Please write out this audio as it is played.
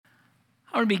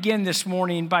I want to begin this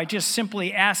morning by just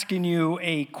simply asking you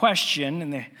a question,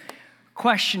 and the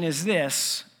question is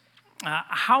this: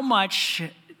 how much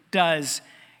does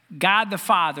God the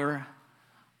Father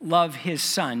love his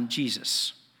Son,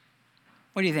 Jesus?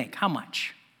 What do you think? How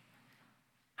much?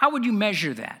 How would you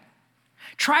measure that?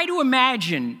 Try to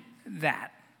imagine that.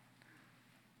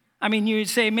 I mean, you'd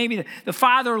say maybe the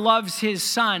Father loves his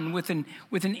Son with an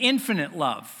infinite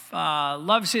love,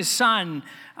 loves his Son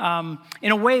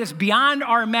in a way that's beyond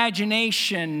our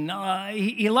imagination.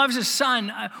 He loves his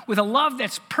Son with a love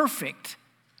that's perfect,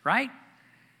 right?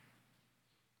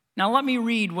 Now let me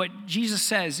read what Jesus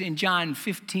says in John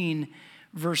 15,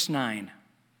 verse 9.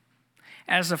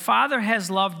 As the Father has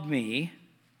loved me,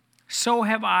 so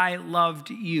have I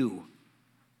loved you.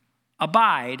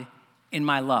 Abide in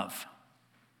my love.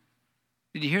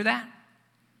 Did you hear that?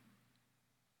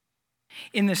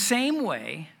 In the same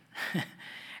way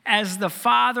as the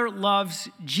Father loves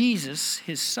Jesus,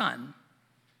 his Son,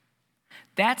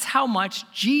 that's how much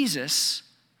Jesus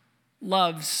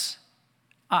loves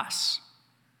us.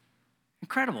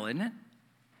 Incredible, isn't it?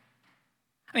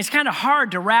 I mean, it's kind of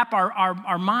hard to wrap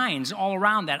our minds all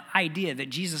around that idea that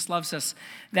Jesus loves us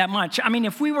that much. I mean,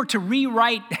 if we were to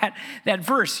rewrite that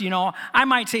verse, I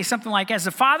might say something like, as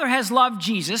the Father has loved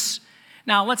Jesus.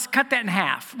 Now, let's cut that in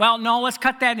half. Well, no, let's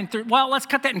cut that in let's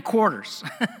cut that in quarters.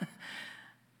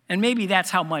 And maybe that's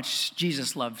how much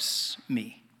Jesus loves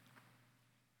me.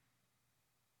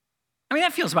 I mean,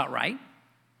 that feels about right.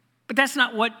 But that's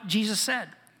not what Jesus said.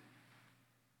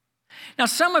 Now,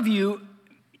 some of you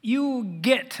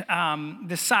get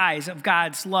the size of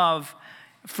God's love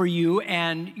for you,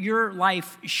 and your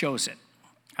life shows it.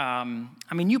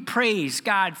 You praise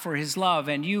God for his love,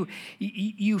 and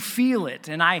you feel it.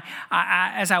 And I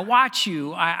as I watch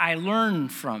you, I learn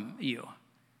from you.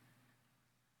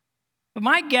 But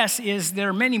my guess is there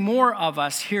are many more of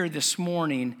us here this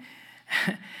morning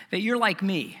that you're like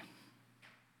me.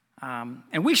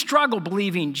 And we struggle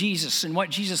believing Jesus and what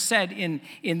Jesus said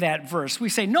in that verse. We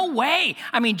say, no way.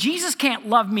 I mean, Jesus can't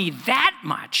love me that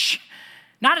much.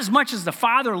 Not as much as the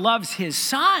Father loves his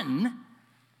Son.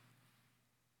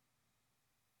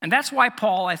 And that's why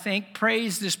Paul, I think,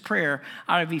 prays this prayer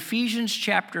out of Ephesians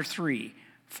chapter 3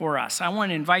 for us. I want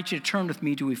to invite you to turn with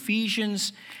me to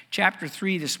Ephesians chapter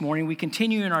 3 this morning. We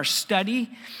continue in our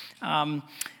study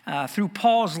through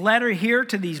Paul's letter here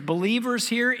to these believers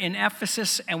here in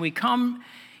Ephesus, and we come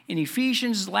in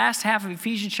Ephesians, last half of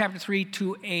Ephesians chapter 3,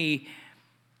 to I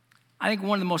think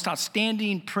one of the most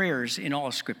outstanding prayers in all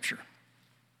of Scripture.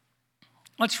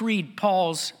 Let's read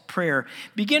Paul's prayer.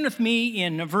 Begin with me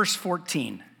in verse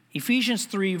 14. Ephesians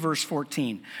 3, verse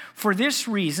 14. For this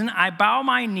reason, I bow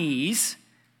my knees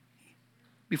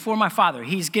before my Father.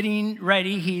 He's getting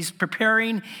ready. He's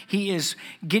preparing. He is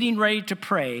getting ready to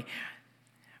pray.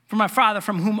 For my Father,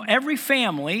 from whom every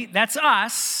family, that's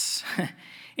us,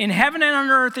 in heaven and on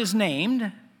earth is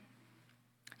named,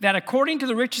 that according to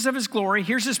the riches of his glory,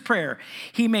 here's his prayer,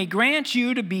 he may grant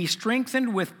you to be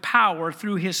strengthened with power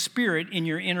through his Spirit in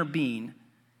your inner being,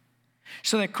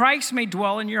 so that Christ may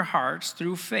dwell in your hearts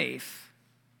through faith,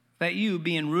 that you,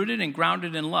 being rooted and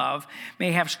grounded in love,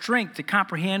 may have strength to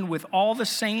comprehend with all the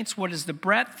saints what is the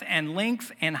breadth and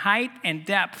length and height and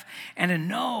depth, and to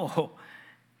know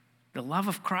the love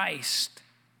of Christ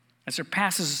that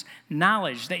surpasses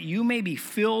knowledge, that you may be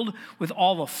filled with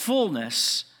all the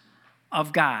fullness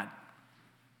of God.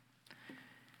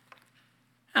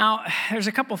 Now, there's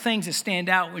a couple things that stand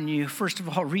out when you, first of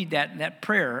all, read that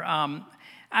prayer.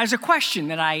 There's a question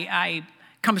that I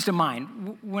comes to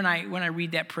mind when I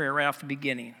read that prayer right off the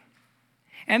beginning.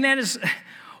 And that is,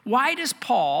 why does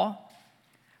Paul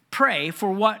pray for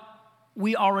what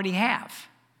we already have?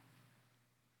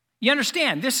 You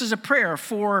understand, this is a prayer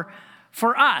for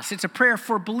us. It's a prayer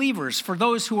for believers, for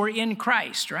those who are in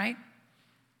Christ, right?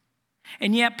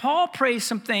 And yet Paul prays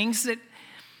some things that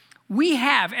we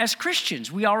have as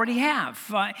Christians. We already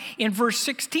have. In verse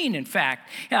 16, in fact,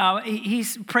 he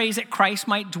prays that Christ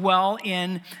might dwell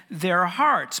in their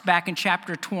hearts. Back in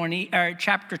chapter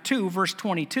 2, verse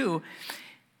 22,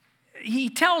 he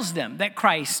tells them that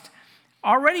Christ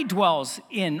already dwells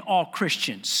in all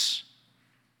Christians.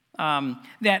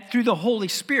 That through the Holy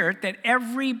Spirit, that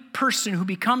every person who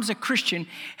becomes a Christian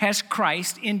has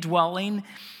Christ indwelling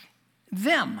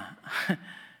them.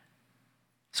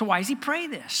 So why does he pray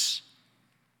this?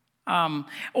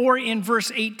 Or in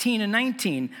verse 18 and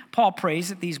 19, Paul prays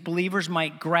that these believers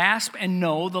might grasp and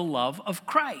know the love of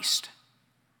Christ.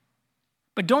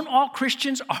 But don't all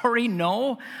Christians already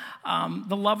know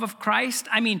the love of Christ?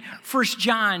 I mean, 1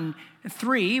 John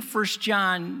 3, 1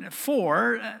 John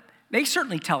 4, they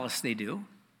certainly tell us they do.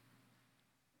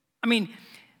 I mean,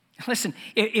 Listen,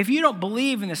 if you don't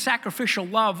believe in the sacrificial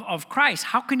love of Christ,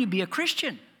 how can you be a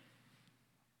Christian?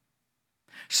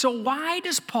 So why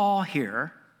does Paul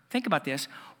here, think about this,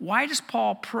 why does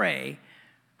Paul pray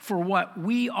for what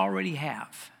we already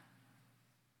have?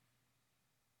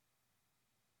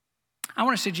 I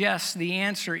want to suggest the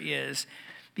answer is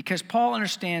because Paul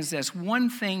understands that it's one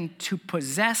thing to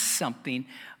possess something,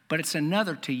 but it's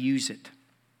another to use it.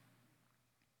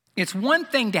 It's one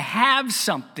thing to have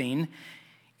something,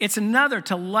 it's another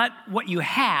to let what you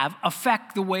have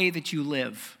affect the way that you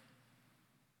live.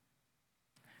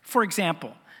 For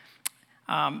example,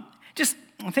 just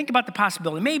think about the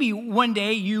possibility. Maybe one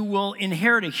day you will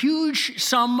inherit a huge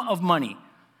sum of money.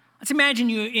 Let's imagine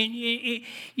you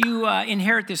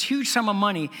inherit this huge sum of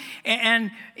money,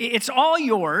 and it's all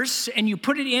yours, and you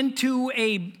put it into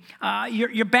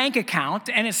your bank account,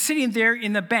 and it's sitting there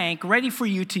in the bank ready for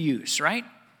you to use, right?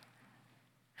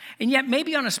 And yet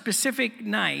maybe on a specific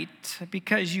night,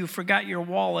 because you forgot your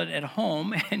wallet at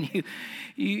home and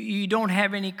you don't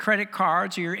have any credit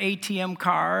cards or your ATM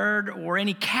card or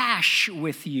any cash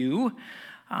with you,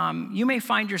 you may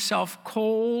find yourself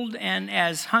cold and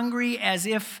as hungry as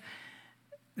if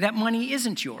that money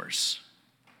isn't yours.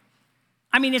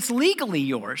 I mean, it's legally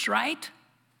yours, right?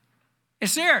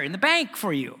 It's there in the bank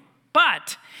for you.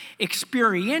 But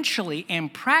experientially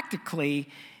and practically,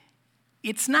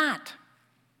 it's not.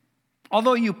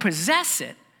 Although you possess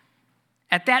it,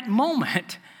 at that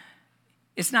moment,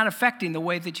 it's not affecting the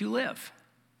way that you live.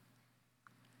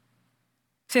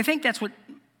 See, I think that's what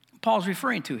Paul's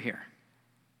referring to here.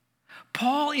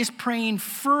 Paul is praying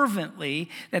fervently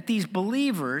that these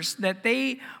believers, that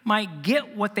they might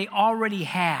get what they already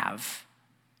have,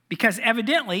 because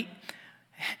evidently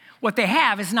what they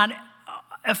have is not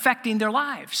affecting their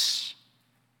lives.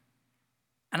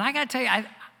 And I got to tell you,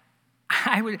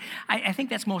 I think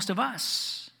that's most of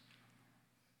us.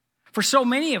 For so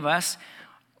many of us,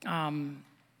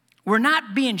 we're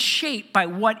not being shaped by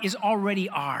what is already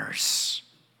ours.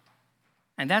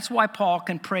 And that's why Paul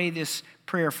can pray this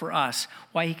prayer for us,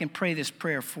 why he can pray this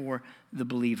prayer for the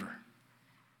believer.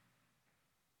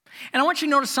 And I want you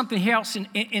to notice something else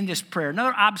in this prayer.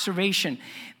 Another observation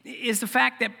is the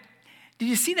fact that, did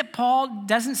you see that Paul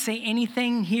doesn't say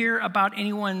anything here about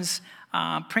anyone's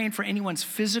praying for anyone's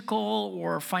physical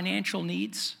or financial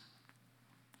needs?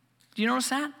 Do you notice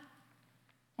that?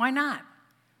 Why not?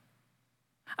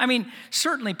 I mean,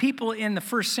 certainly people in the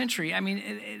first century, I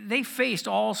mean, they faced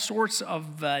all sorts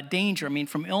of danger. I mean,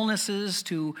 from illnesses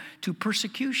to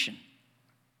persecution.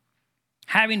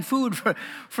 Having food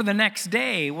for the next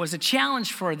day was a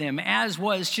challenge for them, as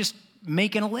was just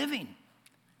making a living.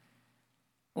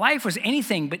 Life was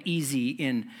anything but easy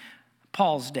in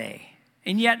Paul's day.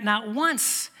 And yet not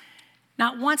once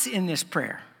in this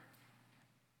prayer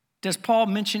does Paul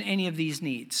mention any of these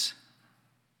needs.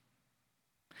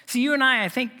 See, you and I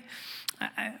think,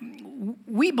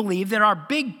 we believe that our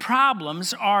big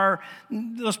problems are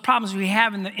those problems we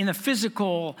have in the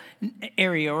physical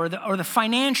area or the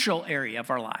financial area of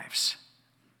our lives.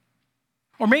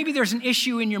 Or maybe there's an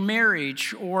issue in your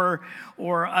marriage or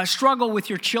a struggle with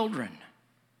your children.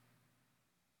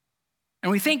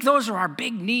 And we think those are our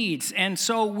big needs, and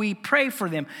so we pray for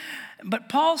them. But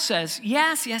Paul says,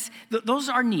 yes, those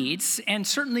are needs, and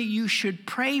certainly you should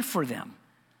pray for them.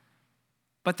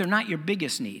 But they're not your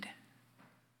biggest need.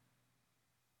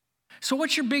 So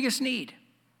what's your biggest need?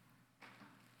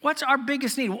 What's our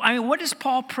biggest need? I mean, what does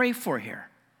Paul pray for here?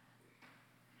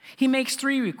 He makes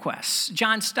 3 requests.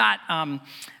 John Stott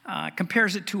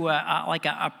compares it to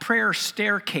a prayer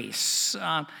staircase,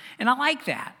 and I like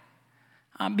that.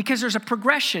 Because there's a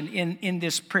progression in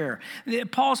this prayer.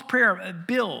 Paul's prayer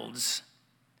builds.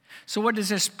 So what does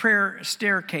this prayer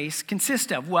staircase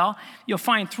consist of? Well, you'll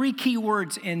find 3 key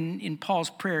words in Paul's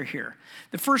prayer here.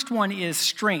 The first one is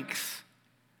strength.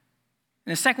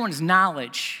 And the second one is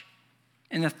knowledge.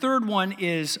 And the third one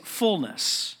is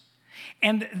fullness.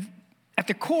 And at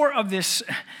the core of this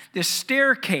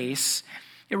staircase,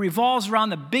 it revolves around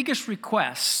the biggest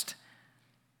request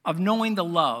of knowing the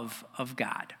love of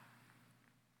God.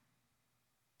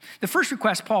 The first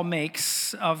request Paul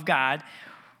makes of God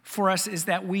for us is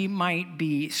that we might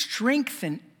be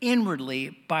strengthened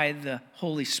inwardly by the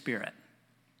Holy Spirit.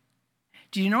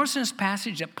 Do you notice in this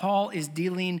passage that Paul is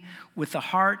dealing with the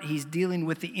heart? He's dealing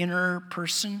with the inner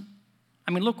person.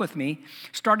 I mean, look with me,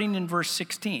 starting in verse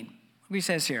 16. Look what he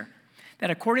says here. That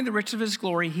according to the riches of his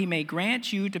glory, he may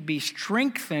grant you to be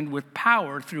strengthened with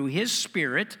power through his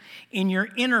Spirit in your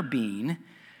inner being,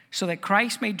 so that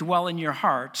Christ may dwell in your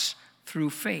hearts through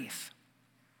faith.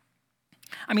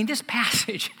 I mean, this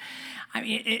passage, I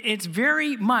mean, it's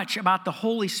very much about the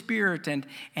Holy Spirit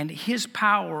and his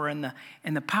power and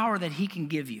the power that he can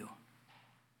give you.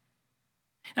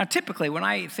 Now, typically, when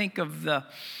I think of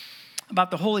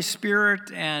about the Holy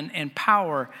Spirit and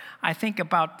power, I think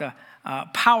about the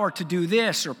power to do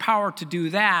this or power to do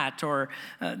that, or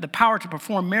the power to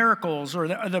perform miracles, or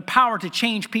the power to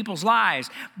change people's lives.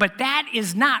 But that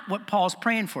is not what Paul's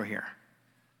praying for here.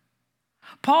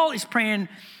 Paul is praying,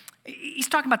 he's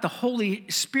talking about the Holy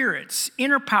Spirit's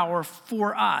inner power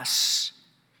for us,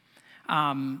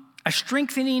 a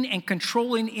strengthening and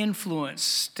controlling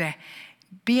influence to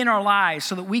be in our lives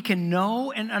so that we can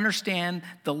know and understand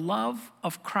the love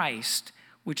of Christ,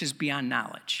 which is beyond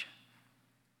knowledge.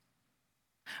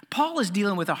 Paul is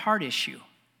dealing with a heart issue.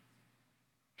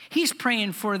 He's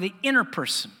praying for the inner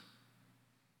person,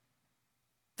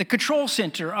 the control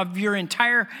center of your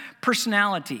entire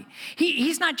personality.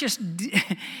 He's not just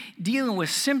dealing with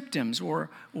symptoms or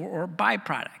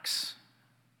byproducts.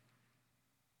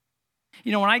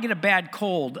 You know, when I get a bad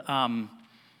cold,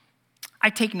 I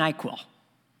take NyQuil,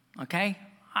 okay?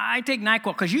 I take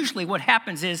NyQuil because usually what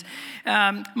happens is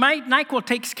my NyQuil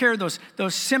takes care of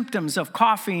those symptoms of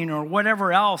coughing or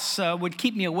whatever else would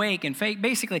keep me awake. And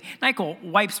basically, NyQuil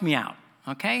wipes me out,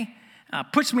 okay?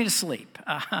 Puts me to sleep.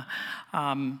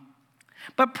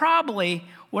 But probably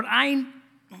what I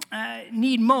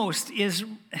need most is,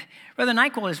 rather than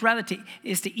NyQuil,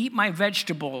 is to eat my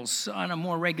vegetables on a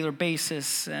more regular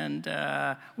basis and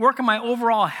work on my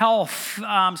overall health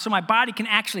so my body can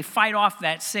actually fight off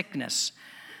that sickness.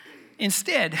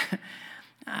 Instead,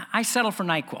 I settle for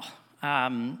NyQuil.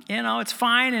 It's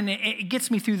fine, and it gets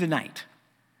me through the night.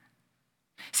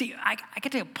 See, I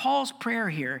can tell you, Paul's prayer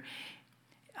here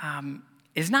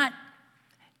is not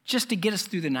just to get us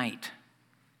through the night.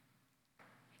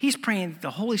 He's praying that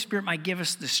the Holy Spirit might give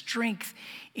us the strength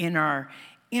in our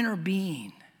inner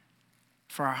being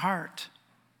for our heart.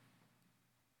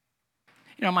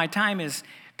 You know, my time as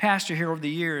pastor here over the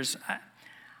years,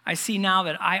 I see now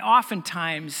that I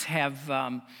oftentimes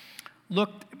have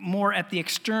looked more at the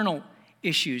external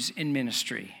issues in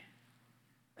ministry.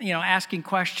 You know, asking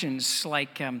questions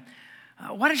like,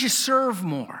 why don't you serve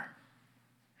more?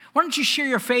 Why don't you share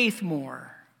your faith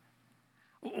more?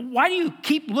 Why do you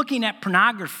keep looking at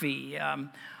pornography?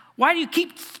 Why do you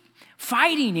keep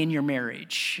fighting in your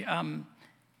marriage?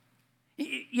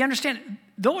 You understand,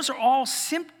 those are all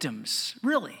symptoms,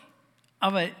 really,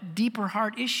 of a deeper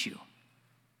heart issue.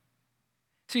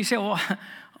 So you say, well,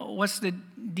 what's the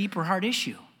deeper heart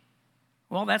issue?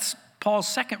 Well, that's Paul's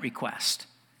second request,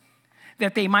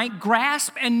 that they might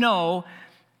grasp and know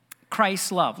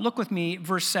Christ's love. Look with me,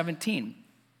 verse 17.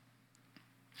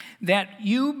 That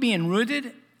you, being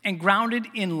rooted and grounded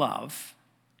in love,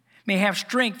 may have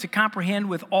strength to comprehend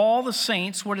with all the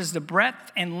saints what is the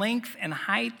breadth and length and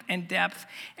height and depth,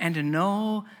 and to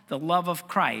know the love of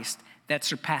Christ that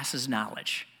surpasses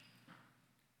knowledge.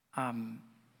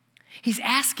 He's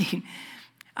asking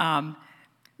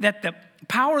that the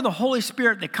power of the Holy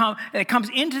Spirit that comes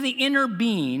into the inner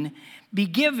being be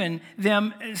given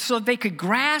them so that they could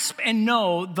grasp and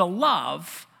know the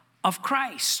love of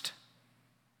Christ.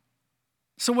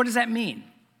 So what does that mean?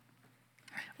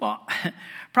 Well,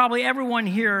 probably everyone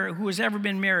here who has ever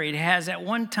been married has at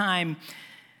one time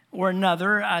or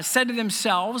another said to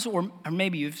themselves, or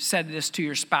maybe you've said this to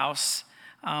your spouse,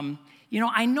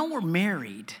 I know we're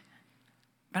married,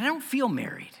 but I don't feel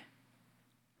married.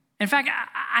 In fact,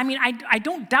 I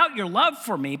don't doubt your love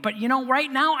for me, but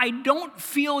right now I don't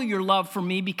feel your love for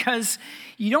me because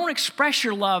you don't express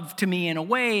your love to me in a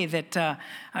way that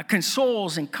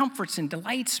consoles and comforts and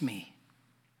delights me.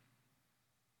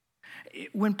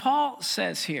 When Paul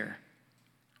says here,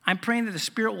 I'm praying that the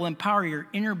Spirit will empower your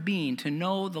inner being to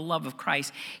know the love of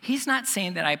Christ, he's not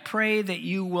saying that I pray that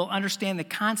you will understand the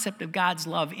concept of God's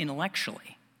love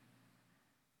intellectually,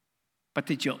 but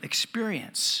that you'll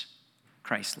experience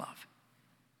Christ's love.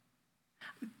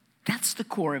 That's the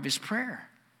core of his prayer.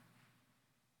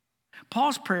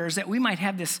 Paul's prayer is that we might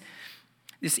have this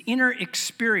inner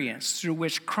experience through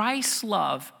which Christ's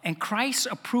love and Christ's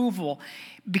approval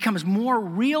becomes more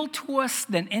real to us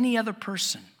than any other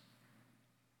person.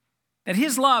 That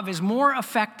his love is more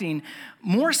affecting,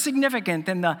 more significant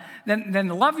than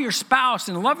the love of your spouse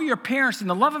and the love of your parents and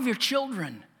the love of your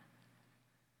children.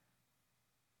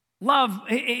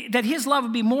 That his love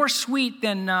would be more sweet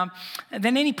than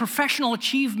any professional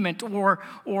achievement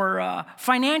or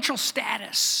financial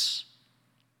status.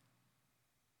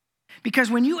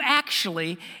 Because when you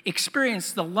actually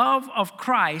experience the love of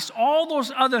Christ, all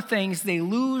those other things, they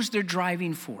lose their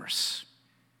driving force.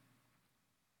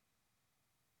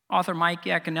 Author Mike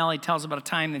Yaconelli tells about a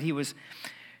time that he was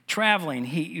traveling.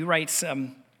 He writes,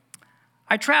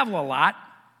 I travel a lot.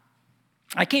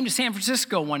 I came to San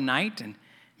Francisco one night and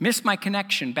missed my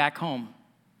connection back home.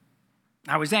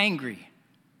 I was angry,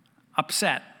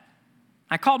 upset.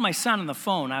 I called my son on the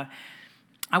phone.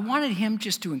 I wanted him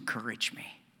just to encourage me.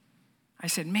 I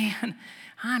said, man,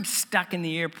 I'm stuck in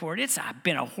the airport. It's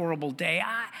been a horrible day.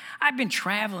 I've been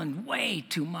traveling way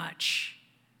too much.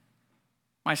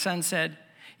 My son said,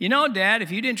 you know, Dad,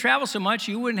 if you didn't travel so much,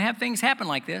 you wouldn't have things happen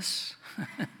like this.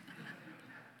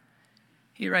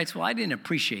 He writes, well, I didn't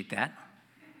appreciate that.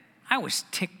 I was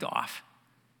ticked off.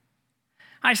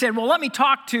 I said, well, let me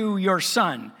talk to your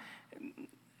son,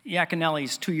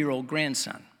 Yaconelli's 2-year-old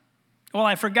grandson. Well,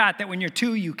 I forgot that when you're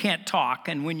 2, you can't talk,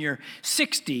 and when you're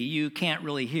 60, you can't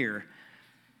really hear.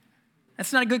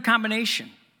 That's not a good combination.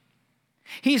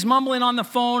 He's mumbling on the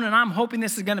phone, and I'm hoping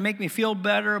this is going to make me feel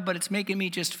better, but it's making me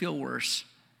just feel worse.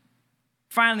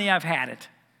 Finally, I've had it.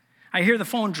 I hear the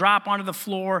phone drop onto the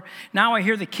floor. Now I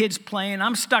hear the kids playing.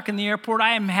 I'm stuck in the airport.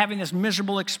 I am having this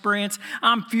miserable experience.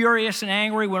 I'm furious and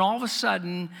angry when all of a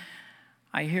sudden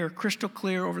I hear crystal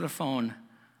clear over the phone,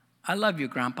 I love you,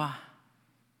 Grandpa.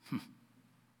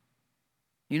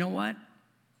 You know what?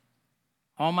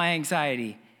 All my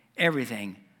anxiety,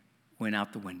 everything went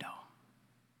out the window.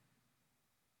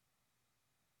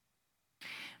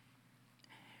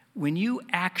 When you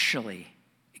actually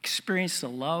experience the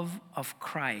love of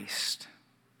Christ,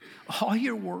 all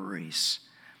your worries,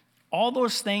 all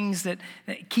those things that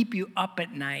keep you up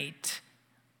at night,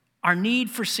 our need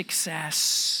for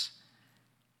success,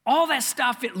 all that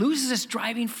stuff, it loses its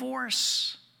driving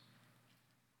force.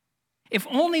 If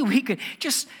only we could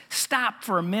just stop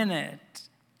for a minute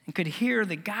and could hear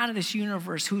the God of this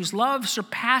universe, whose love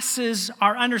surpasses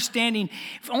our understanding,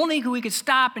 if only we could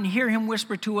stop and hear him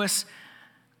whisper to us,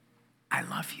 I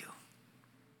love you.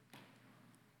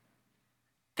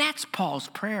 That's Paul's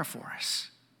prayer for us,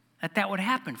 that would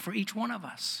happen for each one of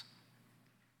us.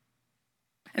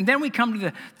 And then we come to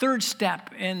the third step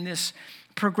in this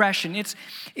progression.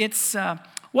 It's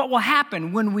what will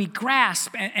happen when we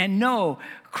grasp and know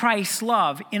Christ's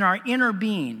love in our inner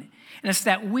being. And it's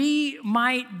that we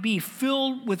might be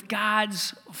filled with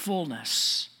God's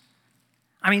fullness.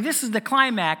 I mean, this is the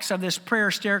climax of this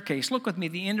prayer staircase. Look with me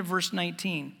at the end of verse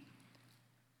 19.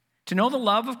 To know the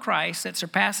love of Christ that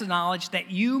surpasses knowledge, that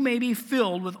you may be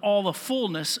filled with all the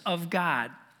fullness of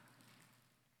God.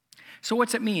 So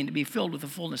what's it mean to be filled with the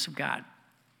fullness of God?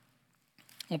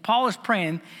 Well, Paul is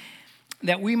praying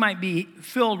that we might be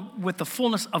filled with the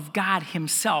fullness of God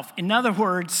himself. In other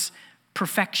words,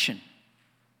 perfection.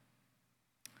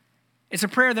 It's a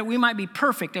prayer that we might be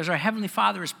perfect as our Heavenly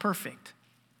Father is perfect.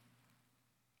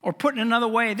 Or put in another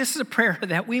way, this is a prayer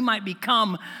that we might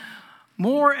become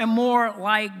more and more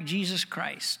like Jesus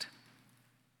Christ.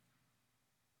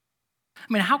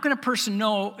 I mean, how can a person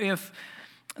know if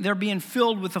they're being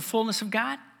filled with the fullness of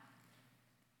God?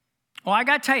 Well, I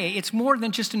got to tell you, it's more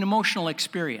than just an emotional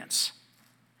experience.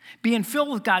 Being filled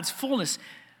with God's fullness,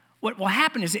 what will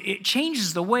happen is it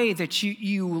changes the way that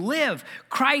you live.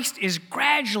 Christ is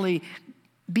gradually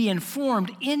being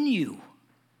formed in you.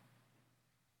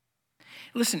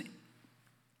 Listen,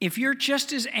 if you're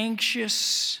just as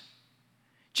anxious,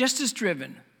 just as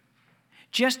driven,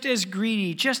 just as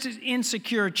greedy, just as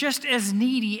insecure, just as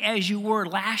needy as you were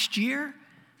last year,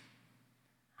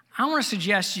 I want to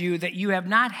suggest to you that you have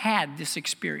not had this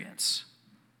experience.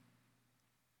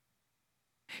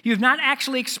 You have not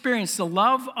actually experienced the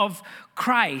love of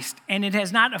Christ, and it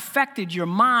has not affected your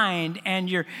mind and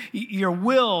your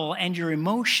will and your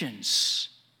emotions.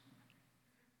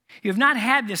 You have not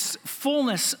had this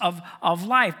fullness of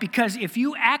life, because if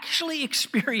you actually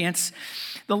experience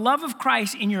the love of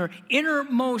Christ in your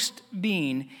innermost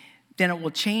being, then it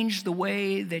will change the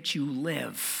way that you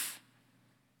live.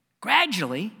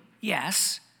 Gradually,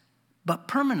 yes, but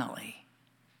permanently.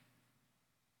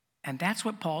 And that's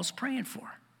what Paul's praying for.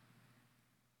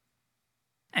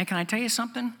 And can I tell you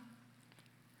something?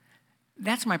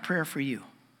 That's my prayer for you.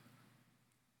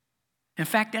 In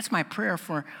fact, that's my prayer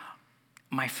for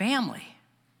my family.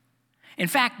 In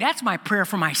fact, that's my prayer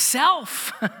for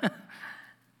myself.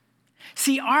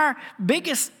 See, our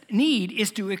biggest need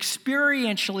is to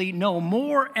experientially know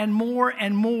more and more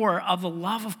and more of the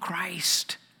love of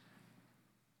Christ,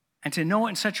 and to know it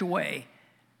in such a way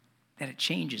that it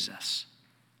changes us.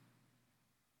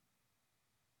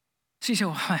 So you say,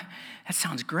 well, that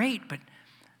sounds great, but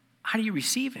how do you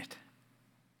receive it?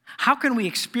 How can we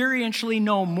experientially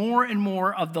know more and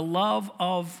more of the love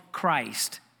of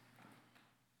Christ?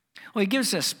 Well, he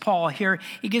gives us, Paul here,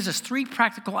 he gives us 3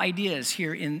 practical ideas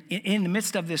here in the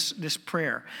midst of this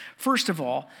prayer. First of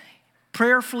all,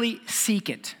 prayerfully seek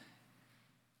it.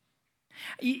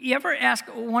 You ever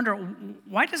wonder,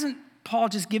 why doesn't Paul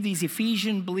just give these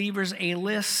Ephesian believers a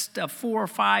list of 4 or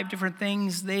 5 different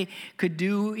things they could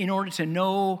do in order to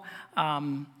know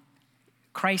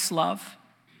Christ's love?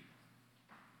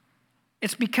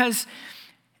 It's because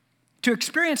to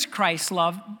experience Christ's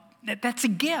love, that's a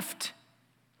gift.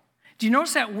 Do you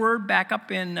notice that word back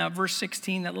up in verse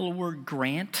 16, that little word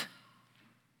grant?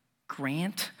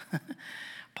 Grant.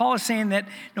 Paul is saying that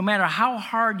no matter how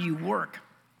hard you work,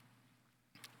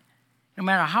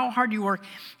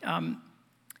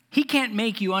 he can't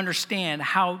make you understand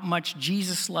how much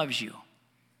Jesus loves you.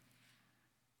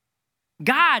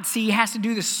 God, see, has to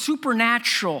do the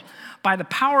supernatural by the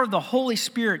power of the Holy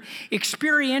Spirit,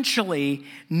 experientially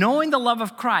knowing the love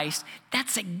of Christ.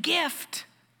 That's a gift.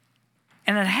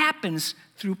 And it happens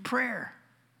through prayer.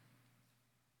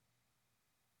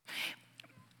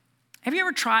 Have you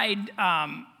ever tried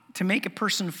to make a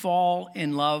person fall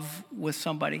in love with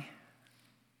somebody?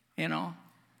 You know?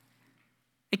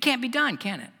 It can't be done,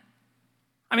 can it?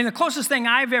 I mean, the closest thing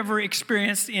I've ever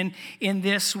experienced in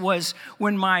this was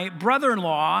when my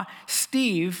brother-in-law,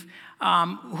 Steve,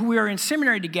 who we were in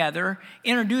seminary together,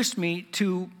 introduced me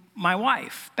to my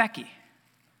wife, Becky.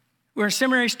 We were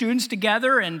seminary students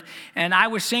together, and I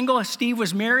was single. Steve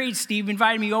was married. Steve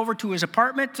invited me over to his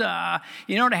apartment, to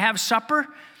have supper.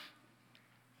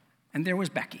 And there was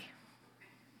Becky.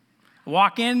 I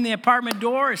walk in the apartment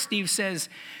door. Steve says,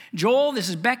 "Joel, this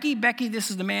is Becky. Becky, this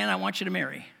is the man I want you to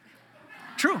marry."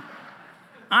 True.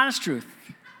 Honest truth.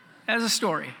 That's a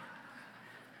story.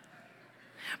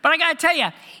 But I got to tell you,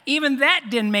 even that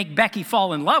didn't make Becky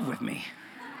fall in love with me.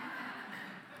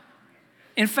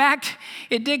 In fact,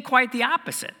 it did quite the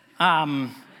opposite.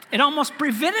 It almost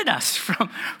prevented us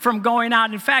from going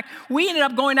out. In fact, we ended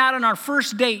up going out on our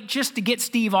first date just to get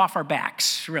Steve off our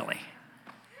backs, really.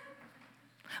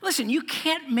 Listen, you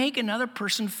can't make another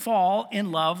person fall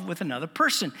in love with another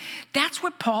person. That's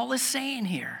what Paul is saying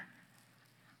here.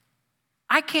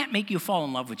 I can't make you fall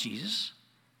in love with Jesus.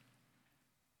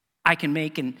 I can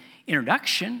make an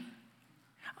introduction.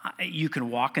 You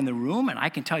can walk in the room and I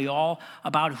can tell you all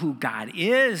about who God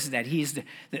is, that he's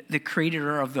the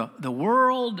creator of the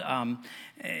world.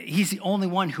 He's the only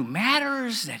one who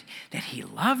matters, that he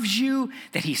loves you,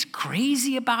 that he's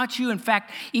crazy about you. In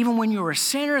fact, even when you were a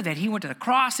sinner, that he went to the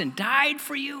cross and died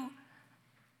for you.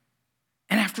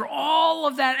 And after all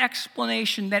of that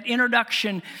explanation, that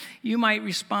introduction, you might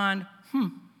respond,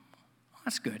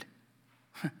 that's good.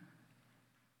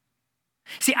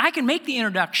 See, I can make the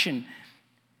introduction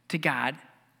to God,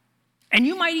 and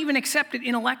you might even accept it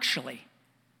intellectually,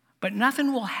 but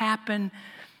nothing will happen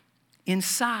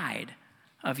inside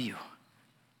of you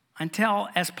until,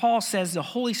 as Paul says, the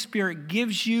Holy Spirit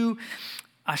gives you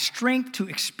a strength to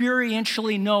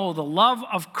experientially know the love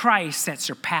of Christ that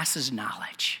surpasses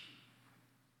knowledge.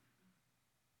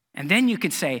 And then you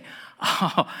can say,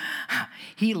 "Oh,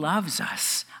 he loves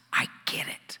us. I get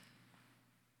it."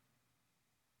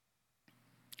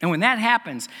 And when that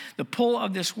happens, the pull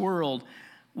of this world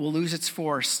will lose its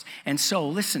force. And so,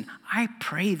 listen, I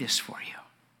pray this for you.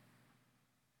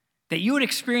 That you would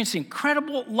experience the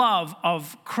incredible love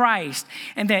of Christ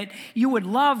and that you would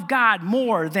love God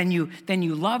more than you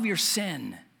love your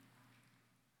sin.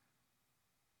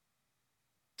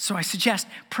 So I suggest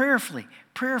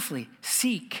prayerfully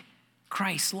seek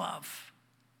Christ's love.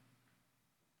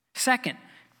 Second,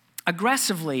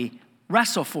 aggressively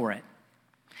wrestle for it.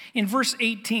 In verse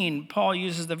 18, Paul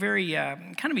uses the very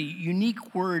kind of a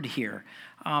unique word here.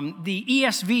 The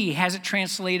ESV has it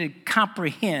translated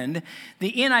comprehend.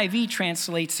 The NIV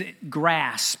translates it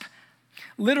grasp.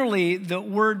 Literally, the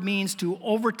word means to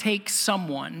overtake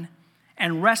someone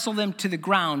and wrestle them to the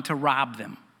ground to rob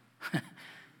them.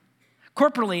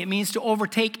 Corporately, it means to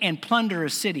overtake and plunder a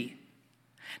city.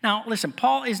 Now, listen,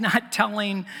 Paul is not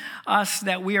telling us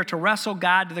that we are to wrestle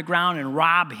God to the ground and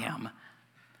rob him,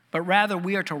 but rather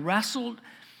we are to wrestle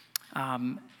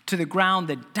to the ground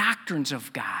the doctrines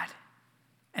of God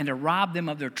and to rob them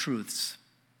of their truths.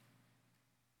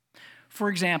 For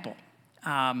example,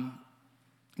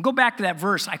 go back to that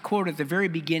verse I quoted at the very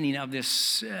beginning of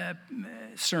this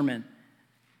sermon,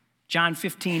 John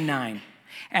 15:9.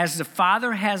 "As the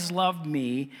Father has loved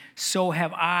me, so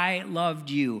have I loved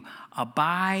you.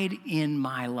 Abide in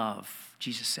my love,"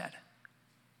 Jesus said.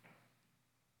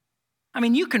 I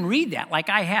mean, you can read that like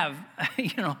I have,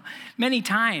 many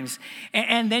times,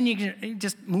 and then you can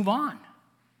just move on.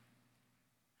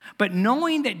 But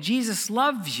knowing that Jesus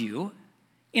loves you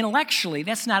intellectually,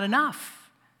 that's not enough.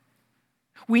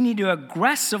 We need to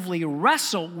aggressively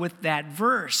wrestle with that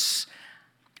verse.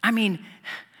 I mean,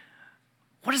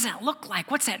 what does that look like?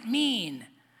 What's that mean?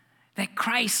 that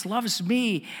Christ loves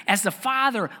me as the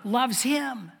Father loves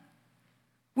him.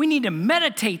 We need to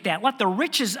meditate that. Let the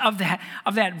riches of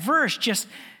that verse just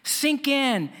sink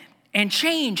in and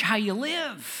change how you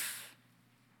live.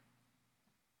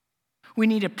 We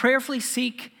need to prayerfully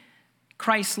seek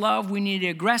Christ's love. We need to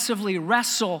aggressively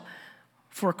wrestle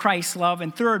for Christ's love.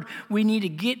 And third, we need to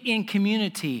get in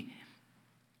community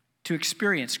to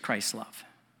experience Christ's love.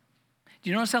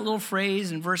 Do you notice that little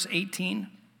phrase in verse 18? It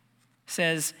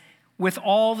says, with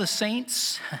all the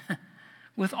saints.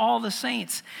 With all the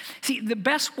saints. See, the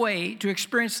best way to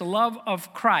experience the love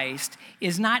of Christ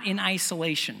is not in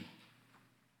isolation.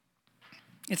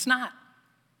 It's not.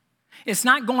 It's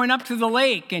not going up to the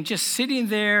lake and just sitting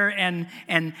there and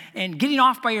getting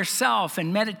off by yourself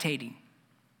and meditating.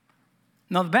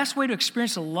 No, the best way to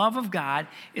experience the love of God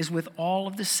is with all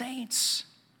of the saints.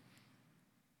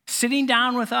 Sitting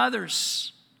down with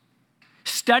others,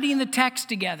 studying the text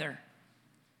together,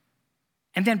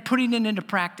 and then putting it into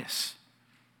practice.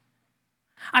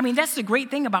 I mean, that's the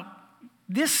great thing about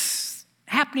this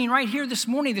happening right here this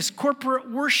morning, this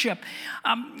corporate worship.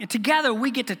 Together,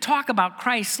 we get to talk about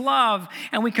Christ's love,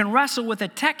 and we can wrestle with a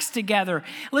text together.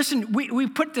 Listen, we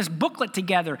put this booklet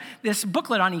together, this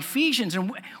booklet on Ephesians,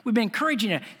 and we've been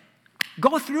encouraging you to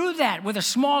go through that with a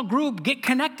small group, get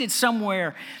connected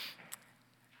somewhere.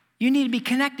 You need to be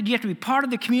connected. You have to be part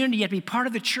of the community. You have to be part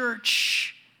of the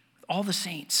church, all the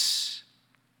saints.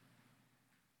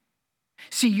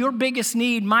 See, your biggest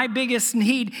need, my biggest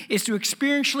need, is to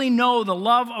experientially know the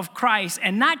love of Christ,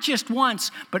 and not just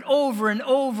once, but over and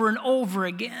over and over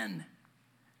again.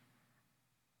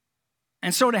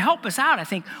 And so to help us out, I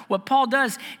think what Paul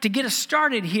does to get us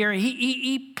started here,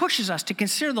 he pushes us to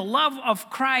consider the love of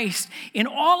Christ in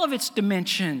all of its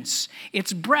dimensions,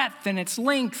 its breadth and its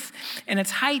length and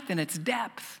its height and its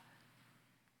depth.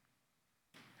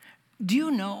 Do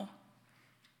you know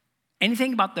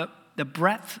anything about the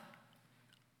breadth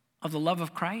of the love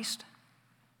of Christ?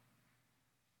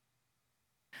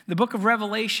 The book of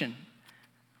Revelation,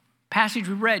 passage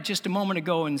we read just a moment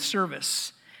ago in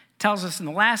service, tells us in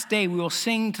the last day we will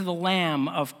sing to the Lamb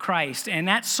of Christ. And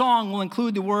that song will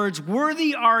include the words,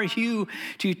 "Worthy are you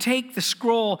to take the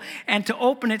scroll and to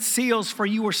open its seals, for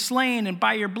you were slain, and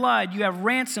by your blood you have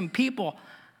ransomed people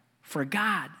for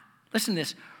God." Listen to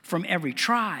this, from every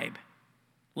tribe,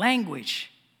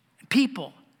 language,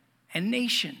 people, and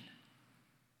nation.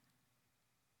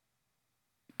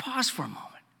 Pause for a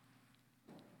moment.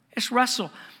 Let's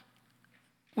wrestle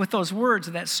with those words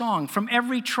of that song. From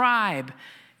every tribe,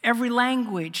 every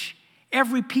language,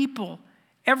 every people,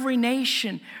 every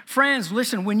nation. Friends,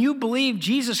 listen, when you believe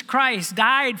Jesus Christ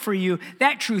died for you,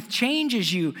 that truth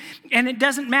changes you. And it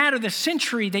doesn't matter the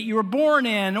century that you were born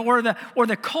in, or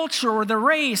the culture, or the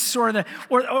race, or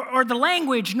the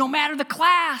language, no matter the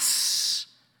class.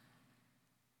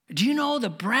 Do you know the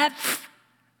breadth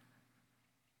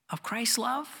of Christ's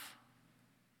love?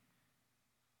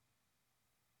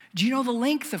 Do you know the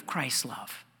length of Christ's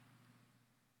love?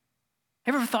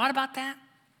 Ever thought about that?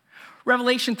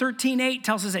 Revelation 13:8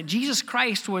 tells us that Jesus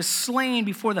Christ was slain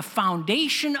before the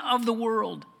foundation of the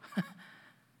world.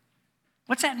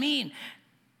 What's that mean?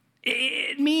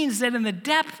 It means that in the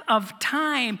depth of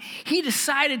time, he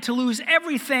decided to lose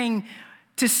everything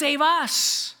to save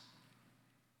us.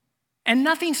 And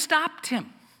nothing stopped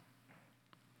him.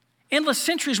 Endless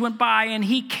centuries went by, and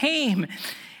he came.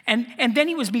 And then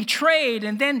he was betrayed,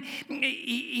 and then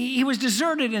he was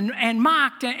deserted and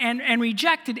mocked and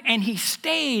rejected, and he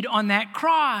stayed on that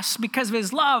cross because of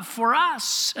his love for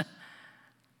us.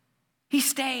 He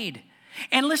stayed.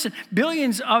 And listen,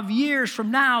 billions of years from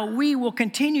now, we will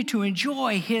continue to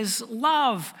enjoy his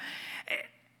love.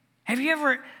 Have you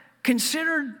ever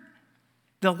considered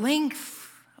the length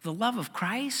of the love of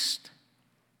Christ?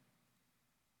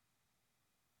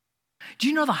 Do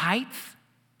you know the height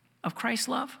of Christ's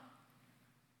love?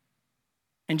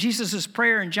 In Jesus'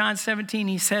 prayer in John 17,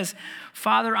 he says,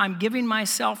 "Father, I'm giving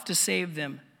myself to save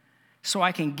them, so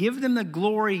I can give them the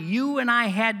glory you and I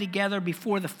had together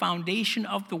before the foundation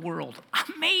of the world."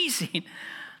 Amazing.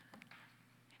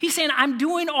 He's saying, I'm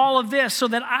doing all of this so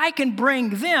that I can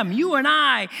bring them, you and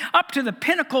I, up to the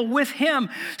pinnacle with him,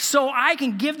 so I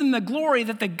can give them the glory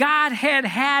that the Godhead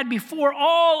had before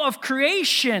all of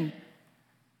creation.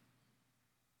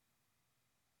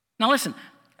 Now listen,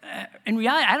 in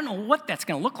reality, I don't know what that's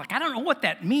going to look like. I don't know what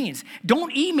that means.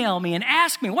 Don't email me and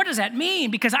ask me, what does that mean?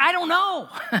 Because I don't know.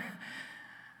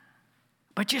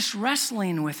 But just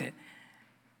wrestling with it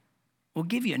will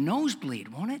give you a nosebleed,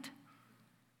 won't it?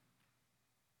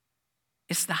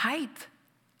 It's the height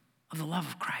of the love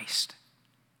of Christ.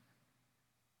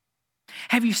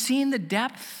 Have you seen the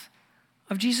depth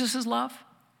of Jesus' love?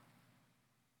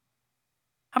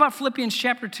 How about Philippians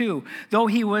chapter 2? Though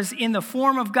he was in the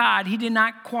form of God, he did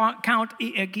not count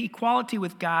equality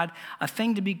with God a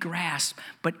thing to be grasped,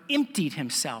 but emptied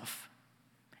himself.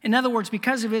 In other words,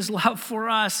 because of his love for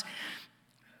us,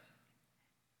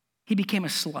 he became a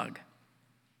slug.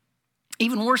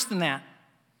 Even worse than that,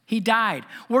 he died.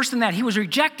 Worse than that, he was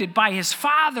rejected by his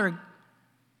Father.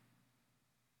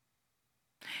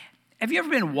 Have you ever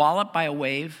been walloped by a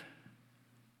wave?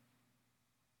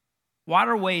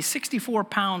 Water weighs 64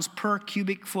 pounds per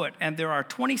cubic foot, and there are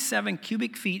 27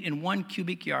 cubic feet in 1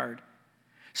 cubic yard.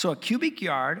 So a cubic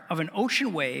yard of an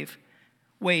ocean wave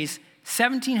weighs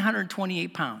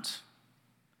 1,728 pounds.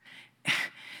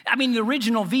 I mean, the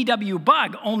original VW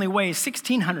Bug only weighs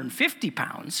 1,650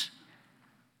 pounds.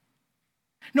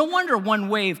 No wonder one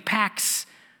wave packs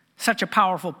such a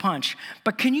powerful punch.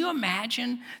 But can you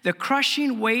imagine the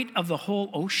crushing weight of the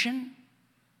whole ocean?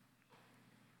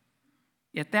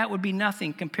 Yet that would be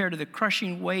nothing compared to the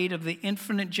crushing weight of the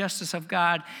infinite justice of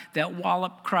God that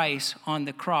walloped Christ on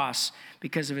the cross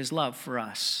because of his love for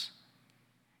us.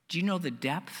 Do you know the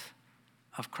depth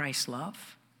of Christ's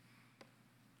love?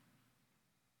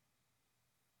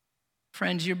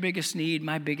 Friends, your biggest need,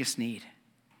 my biggest need,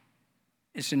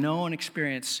 is to know and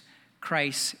experience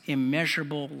Christ's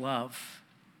immeasurable love.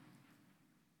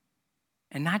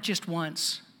 And not just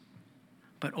once,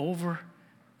 but over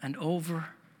and over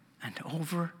and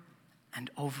over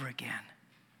and over again.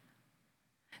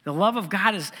 The love of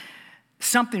God is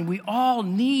something we all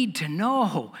need to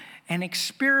know and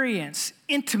experience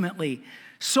intimately,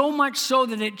 so much so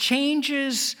that it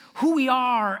changes who we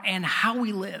are and how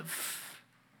we live.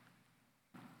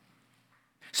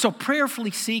 So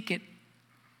prayerfully seek it.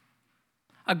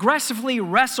 Aggressively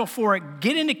wrestle for it.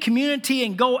 Get into community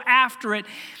and go after it.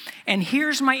 And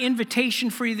here's my invitation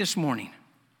for you this morning.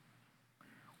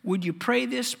 Would you pray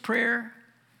this prayer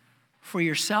for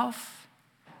yourself?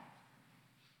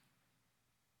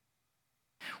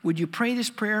 Would you pray this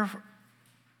prayer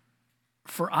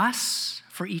for us,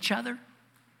 for each other?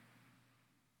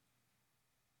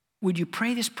 Would you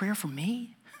pray this prayer for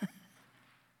me?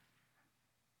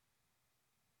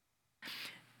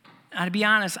 Now, to be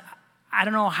honest, I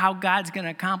don't know how God's going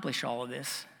to accomplish all of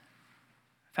this.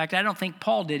 In fact, I don't think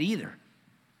Paul did either.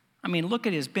 I mean, look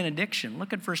at his benediction.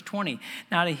 Look at verse 20.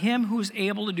 Now to him who is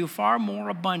able to do far more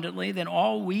abundantly than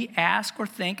all we ask or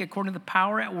think according to the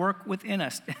power at work within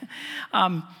us.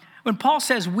 When Paul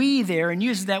says we there and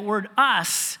uses that word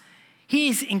us,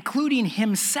 he's including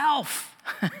himself.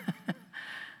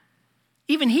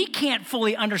 Even he can't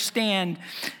fully understand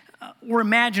or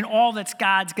imagine all that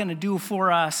God's going to do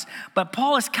for us. But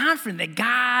Paul is confident that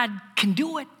God can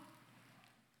do it.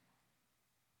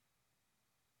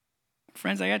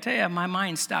 Friends, I got to tell you, my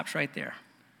mind stops right there.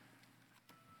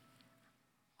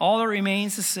 All that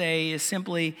remains to say is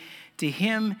simply, to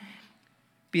him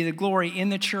be the glory in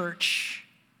the church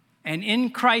and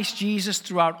in Christ Jesus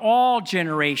throughout all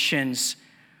generations,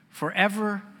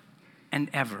 forever and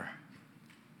ever.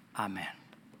 Amen.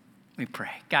 We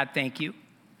pray. God, thank you.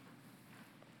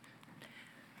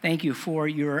 Thank you for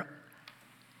your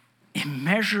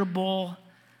immeasurable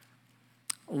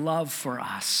love for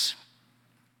us.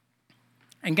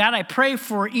 And God, I pray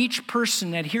for each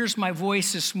person that hears my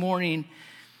voice this morning,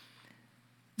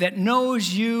 that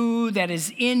knows you, that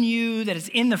is in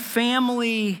the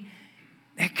family,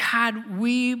 that God,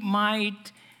 we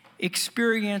might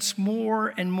experience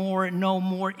more and more, know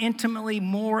more intimately,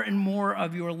 more and more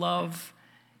of your love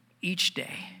each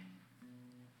day.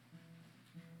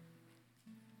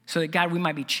 So that, God, we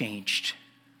might be changed.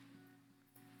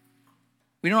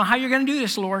 We don't know how you're going to do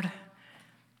this, Lord,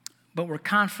 but we're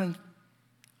confident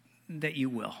that you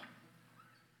will.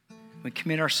 We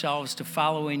commit ourselves to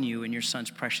following you in your Son's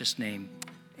precious name.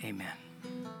 Amen.